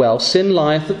doest not well, sin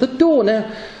lieth at the door. Now,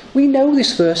 we know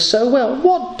this verse so well.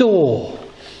 What door?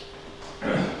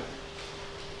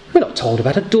 We're not told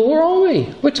about a door, are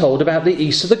we? We're told about the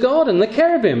east of the garden, the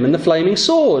cherubim and the flaming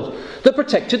sword that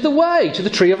protected the way to the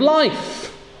tree of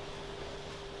life.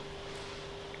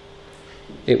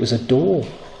 It was a door.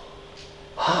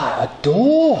 A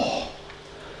door.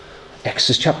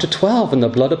 Exodus chapter 12, and the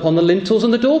blood upon the lintels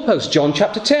and the doorposts. John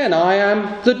chapter 10, I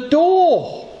am the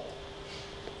door.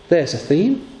 There's a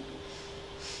theme.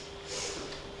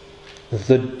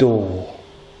 The door.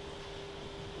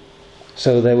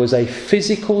 So there was a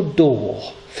physical door.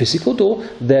 Physical door.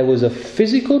 There was a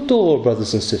physical door,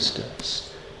 brothers and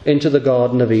sisters, into the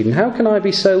Garden of Eden. How can I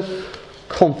be so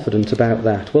confident about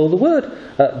that? Well, the word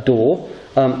door,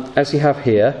 as you have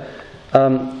here,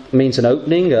 means an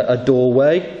opening, a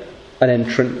doorway, an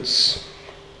entrance.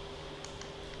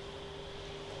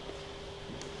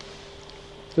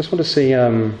 Just want to see,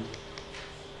 have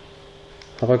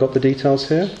I got the details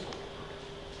here?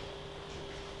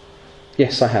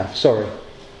 Yes, I have, sorry.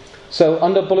 So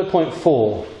under bullet point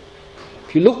 4,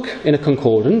 if you look in a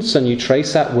concordance and you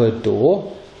trace that word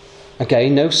door,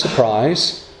 again, no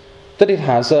surprise that it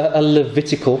has a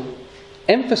Levitical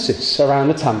emphasis around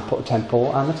the temple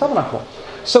and the tabernacle.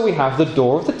 So we have the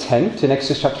door of the tent in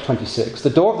Exodus chapter 26, the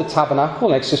door of the tabernacle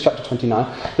in Exodus chapter 29,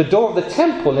 the door of the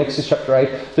temple in Exodus chapter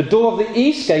 8, the door of the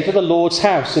east gate of the Lord's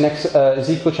house in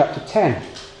Ezekiel chapter 10.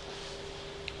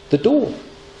 The door.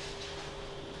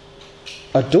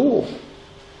 A door.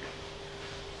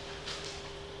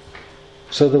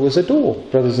 So there was a door,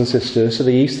 brothers and sisters, to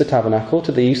the east the tabernacle,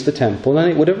 to the east the temple, and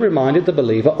it would have reminded the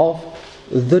believer of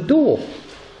the door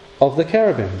of the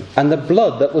cherubim and the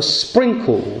blood that was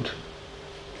sprinkled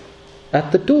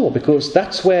at the door, because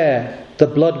that's where the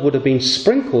blood would have been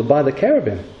sprinkled by the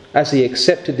cherubim as he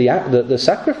accepted the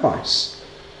sacrifice.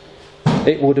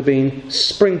 It would have been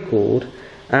sprinkled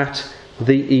at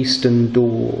the eastern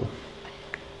door.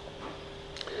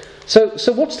 So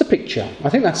what's the picture? I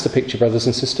think that's the picture, brothers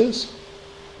and sisters.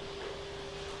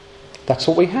 That's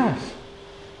what we have.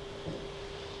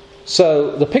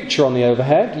 So the picture on the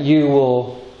overhead, you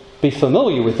will be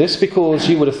familiar with this because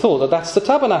you would have thought that that's the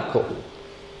tabernacle.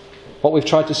 What we've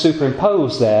tried to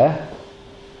superimpose there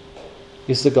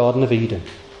is the Garden of Eden.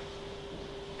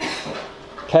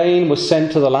 Cain was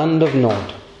sent to the land of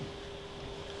Nod.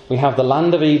 We have the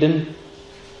land of Eden.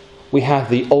 We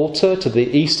have the altar to the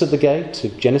east of the gate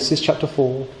of Genesis chapter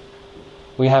 4.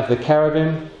 We have the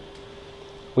cherubim.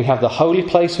 We have the holy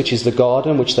place, which is the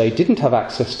garden, which they didn't have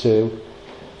access to.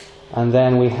 And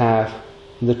then we have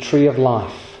the tree of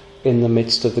life in the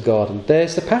midst of the garden.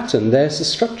 There's the pattern. There's the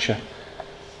structure.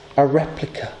 A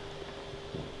replica.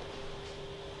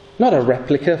 Not a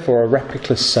replica for a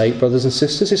replica's sake, brothers and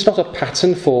sisters. It's not a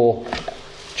pattern for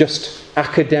just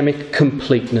academic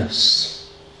completeness.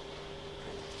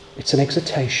 It's an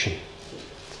exhortation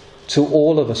to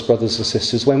all of us, brothers and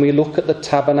sisters. When we look at the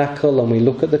tabernacle and we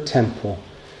look at the temple,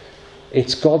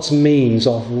 it's God's means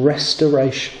of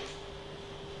restoration.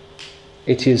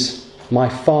 It is my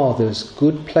Father's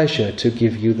good pleasure to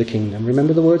give you the kingdom.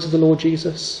 Remember the words of the Lord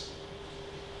Jesus?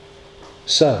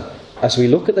 So, as we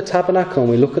look at the tabernacle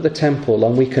and we look at the temple,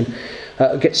 and we can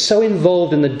get so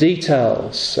involved in the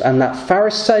details and that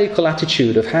Pharisaical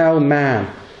attitude of how man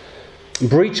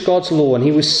breached God's law and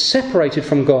he was separated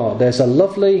from God, there's a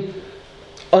lovely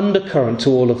undercurrent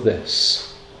to all of this.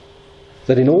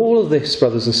 That in all of this,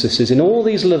 brothers and sisters, in all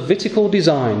these Levitical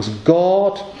designs,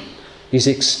 God is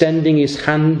extending his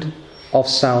hand of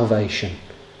salvation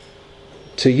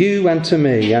to you and to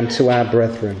me and to our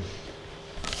brethren.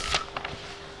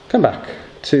 Come back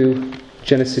to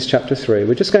Genesis chapter 3.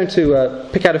 We're just going to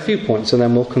pick out a few points and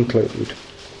then we'll conclude.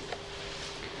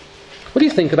 What do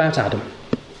you think about Adam?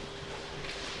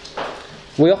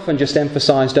 We often just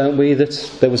emphasise, don't we,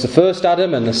 that there was the first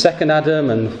Adam and the second Adam,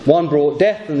 and one brought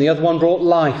death and the other one brought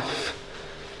life.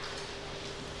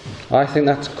 I think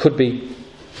that could be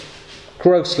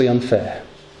grossly unfair.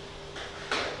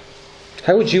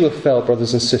 How would you have felt,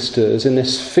 brothers and sisters, in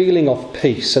this feeling of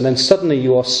peace, and then suddenly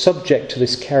you are subject to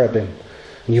this cherubim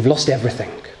and you've lost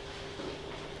everything?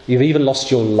 You've even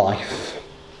lost your life.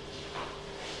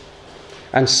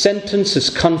 And sentence has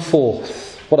come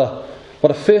forth.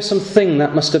 What a fearsome thing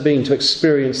that must have been to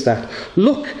experience that.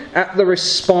 Look at the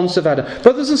response of Adam.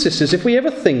 Brothers and sisters, if we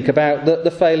ever think about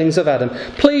the failings of Adam,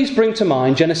 please bring to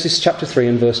mind Genesis chapter 3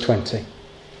 and verse 20.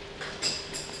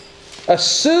 As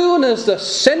soon as the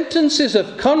sentences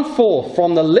have come forth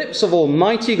from the lips of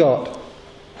Almighty God,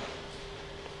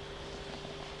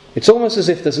 it's almost as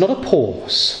if there's not a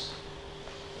pause.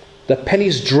 The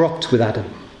penny's dropped with Adam.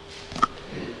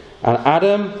 And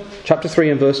Adam, chapter 3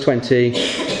 and verse 20,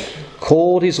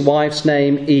 called his wife's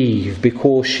name Eve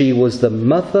because she was the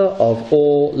mother of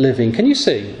all living. Can you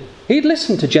see? He'd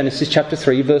listened to Genesis chapter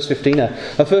 3 verse 15,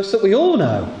 a verse that we all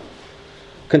know,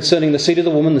 concerning the seed of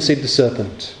the woman, the seed of the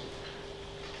serpent.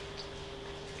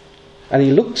 And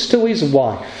he looks to his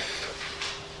wife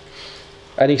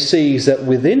and he sees that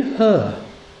within her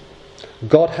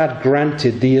God had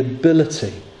granted the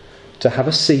ability to have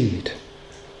a seed,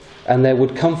 and there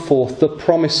would come forth the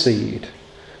promised seed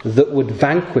that would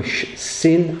vanquish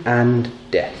sin and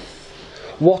death.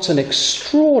 What an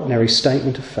extraordinary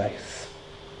statement of faith.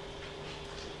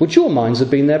 Would your minds have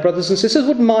been there, brothers and sisters?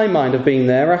 Would my mind have been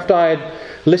there after I had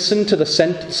listened to the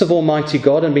sentence of Almighty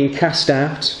God and been cast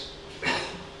out?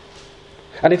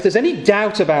 And if there's any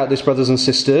doubt about this, brothers and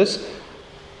sisters,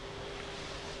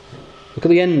 look at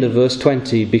the end of verse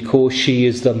 20. Because she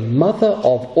is the mother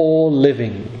of all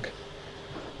living,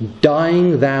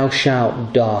 dying thou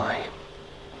shalt die.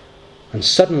 And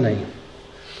suddenly,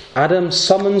 Adam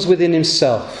summons within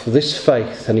himself this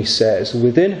faith, and he says,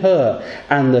 within her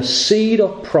and the seed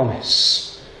of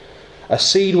promise, a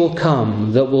seed will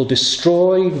come that will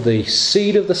destroy the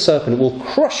seed of the serpent, it will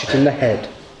crush it in the head.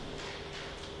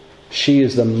 She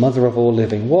is the mother of all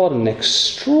living. What an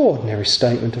extraordinary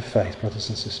statement of faith, brothers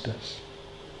and sisters.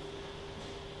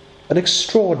 An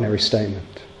extraordinary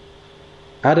statement.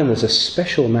 Adam was a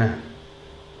special man.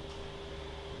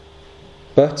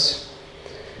 But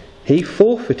he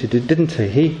forfeited it, didn't he?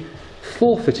 He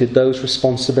forfeited those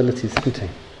responsibilities, didn't he?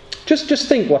 Just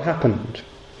think what happened.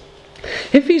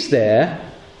 If he's there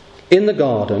in the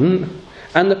garden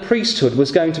and the priesthood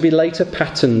was going to be later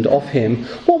patterned of him,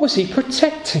 what was he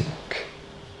protecting?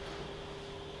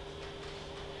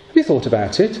 Have you thought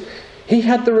about it? He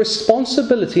had the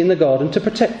responsibility in the garden to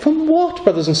protect. From what,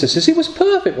 brothers and sisters? He was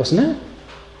perfect, wasn't it?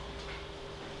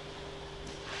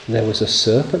 There was a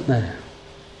serpent there.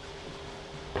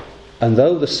 And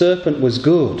though the serpent was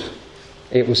good,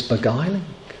 it was beguiling.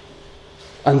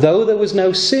 And though there was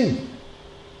no sin,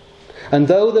 and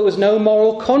though there was no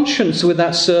moral conscience with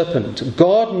that serpent,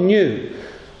 God knew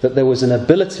that there was an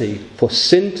ability for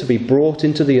sin to be brought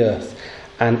into the earth.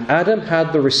 And Adam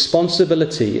had the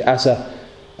responsibility as a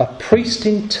priest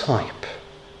in type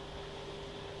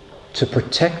to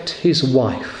protect his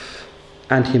wife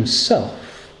and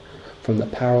himself from the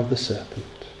power of the serpent.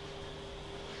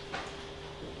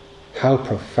 How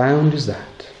profound is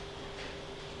that?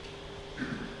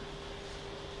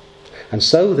 And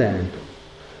so then,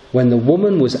 when the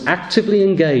woman was actively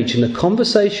engaged in a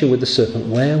conversation with the serpent,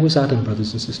 where was Adam,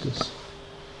 brothers and sisters?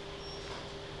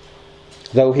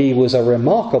 Though he was a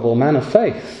remarkable man of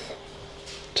faith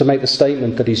to make the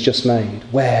statement that he's just made,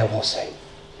 where was he?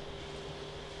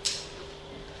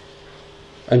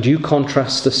 And you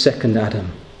contrast the second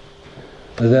Adam.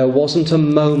 There wasn't a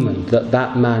moment that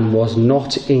that man was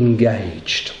not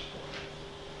engaged.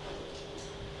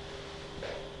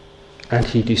 And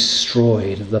he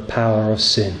destroyed the power of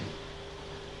sin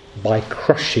by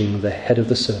crushing the head of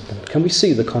the serpent. Can we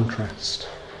see the contrast?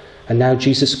 And now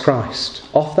Jesus Christ,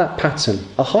 off that pattern,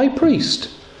 a high priest,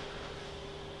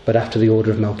 but after the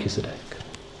order of Melchizedek.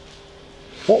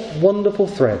 What wonderful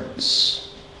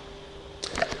threads.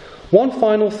 One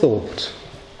final thought.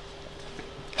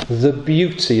 The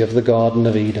beauty of the Garden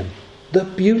of Eden. The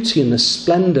beauty and the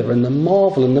splendour and the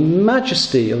marvel and the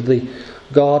majesty of the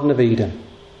Garden of Eden.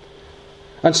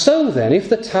 And so then, if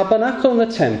the tabernacle and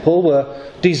the temple were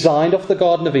designed off the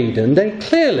Garden of Eden, then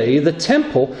clearly the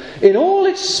temple, in all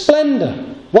its splendour,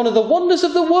 one of the wonders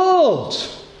of the world,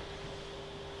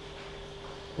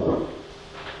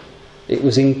 it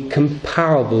was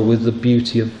incomparable with the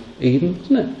beauty of Eden,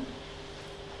 wasn't it?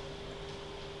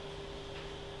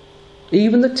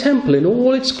 Even the temple in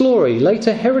all its glory,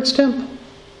 later Herod's temple,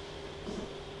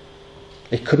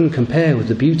 it couldn't compare with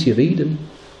the beauty of Eden.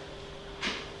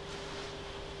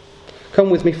 Come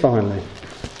with me finally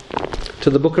to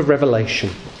the book of Revelation.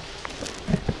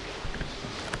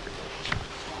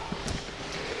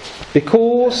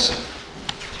 Because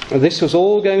this was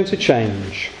all going to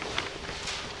change.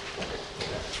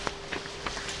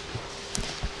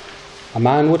 A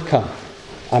man would come.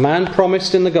 A man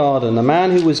promised in the garden. A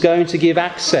man who was going to give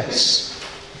access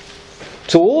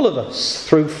to all of us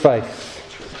through faith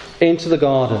into the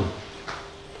garden.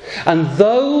 And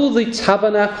though the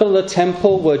tabernacle and the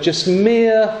temple were just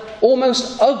mere,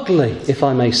 almost ugly, if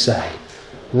I may say,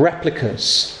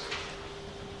 replicas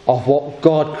of what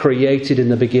God created in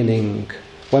the beginning,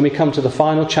 when we come to the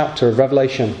final chapter of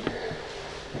Revelation,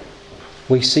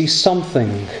 we see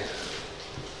something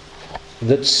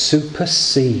that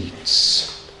supersedes,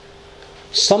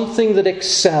 something that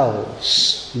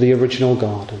excels the original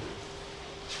garden.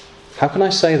 How can I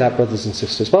say that, brothers and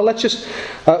sisters? Well, let's just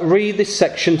read this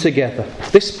section together.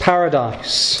 This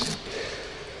paradise.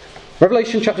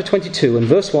 Revelation chapter 22 and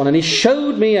verse 1. And he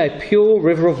showed me a pure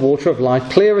river of water of life,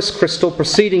 clear as crystal,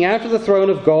 proceeding out of the throne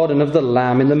of God and of the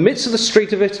Lamb. In the midst of the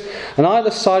street of it, on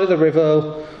either side of the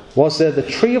river, was there the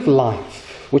tree of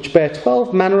life, which bare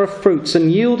 12 manner of fruits,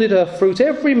 and yielded her fruit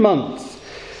every month.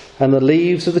 And the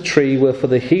leaves of the tree were for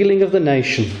the healing of the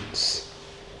nations.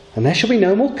 And there shall be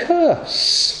no more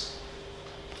curse.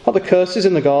 Not the curses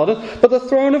in the garden, but the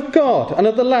throne of God and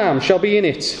of the Lamb shall be in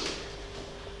it.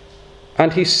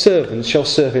 And his servants shall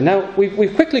serve him. Now,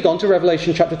 we've quickly gone to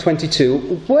Revelation chapter 22.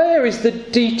 Where is the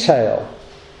detail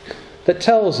that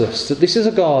tells us that this is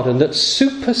a garden that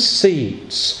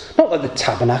supersedes, not like the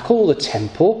tabernacle or the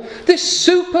temple, this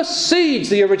supersedes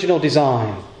the original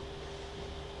design?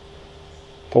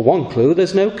 For one clue,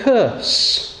 there's no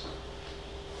curse.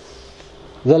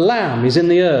 The Lamb is in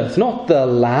the earth, not the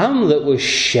Lamb that was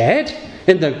shed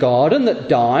in the garden, that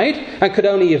died and could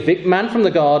only evict man from the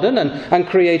garden and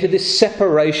created this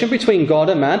separation between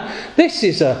God and man. This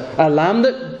is a Lamb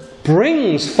that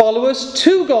brings followers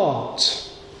to God.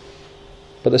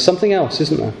 But there's something else,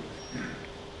 isn't there?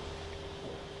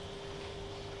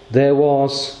 there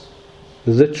was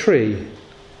the tree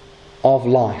of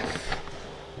life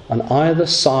on either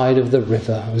side of the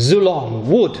river. Zulon,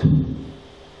 wood.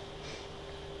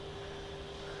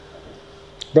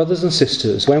 Brothers and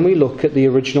sisters, when we look at the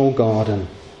original garden,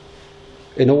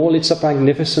 in all its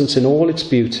magnificence, in all its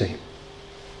beauty,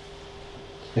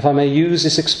 if I may use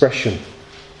this expression,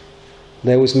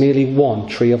 there was merely one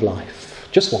tree of life.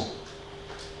 Just one.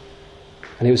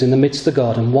 And it was in the midst of the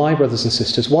garden. Why, brothers and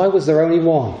sisters? Why was there only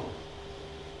one?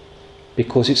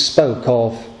 Because it spoke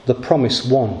of the promised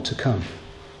one to come.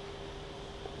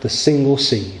 The single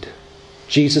seed.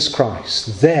 Jesus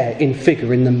Christ, there in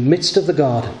figure in the midst of the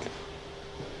garden.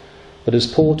 But as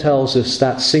Paul tells us,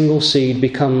 that single seed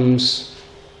becomes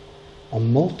a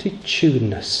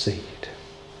multitudinous seed.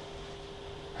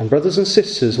 And brothers and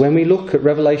sisters, when we look at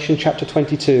Revelation chapter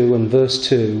 22 and verse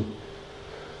 2,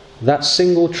 that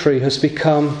single tree has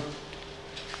become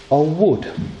a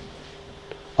wood,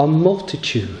 a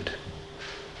multitude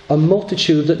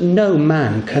that no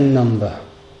man can number.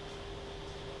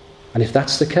 And if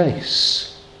that's the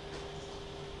case,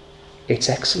 it's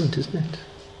excellent, isn't it?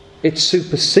 It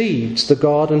supersedes the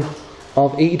Garden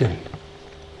of Eden.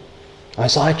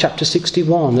 Isaiah chapter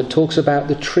 61 that talks about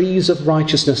the trees of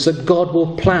righteousness that God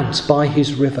will plant by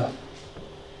his river.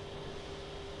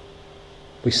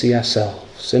 We see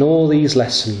ourselves in all these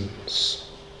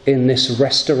lessons, in this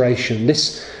restoration,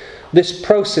 this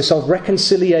process of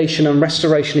reconciliation and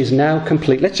restoration is now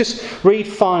complete. Let's just read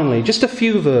finally just a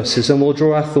few verses and we'll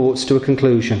draw our thoughts to a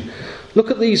conclusion. Look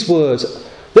at these words.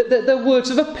 They're words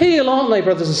of appeal, aren't they,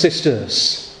 brothers and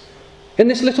sisters? In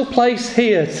this little place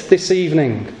here this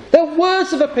evening. They're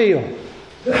words of appeal.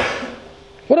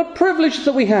 What a privilege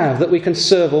that we have, that we can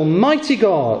serve Almighty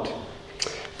God.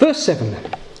 Verse 7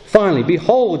 then. Finally,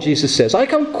 behold, Jesus says, I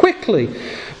come quickly.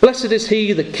 Blessed is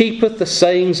he that keepeth the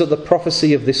sayings of the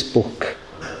prophecy of this book.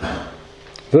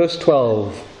 Verse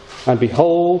 12. And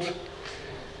behold,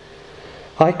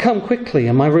 I come quickly,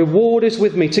 and my reward is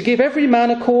with me, to give every man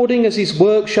according as his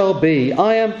work shall be.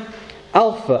 I am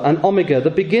Alpha and Omega, the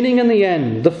beginning and the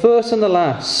end, the first and the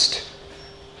last.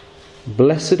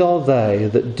 Blessed are they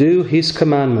that do his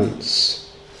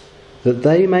commandments, that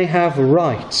they may have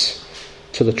right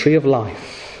to the tree of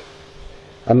life,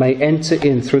 and may enter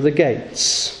in through the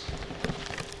gates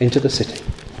into the city.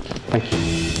 Thank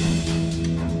you.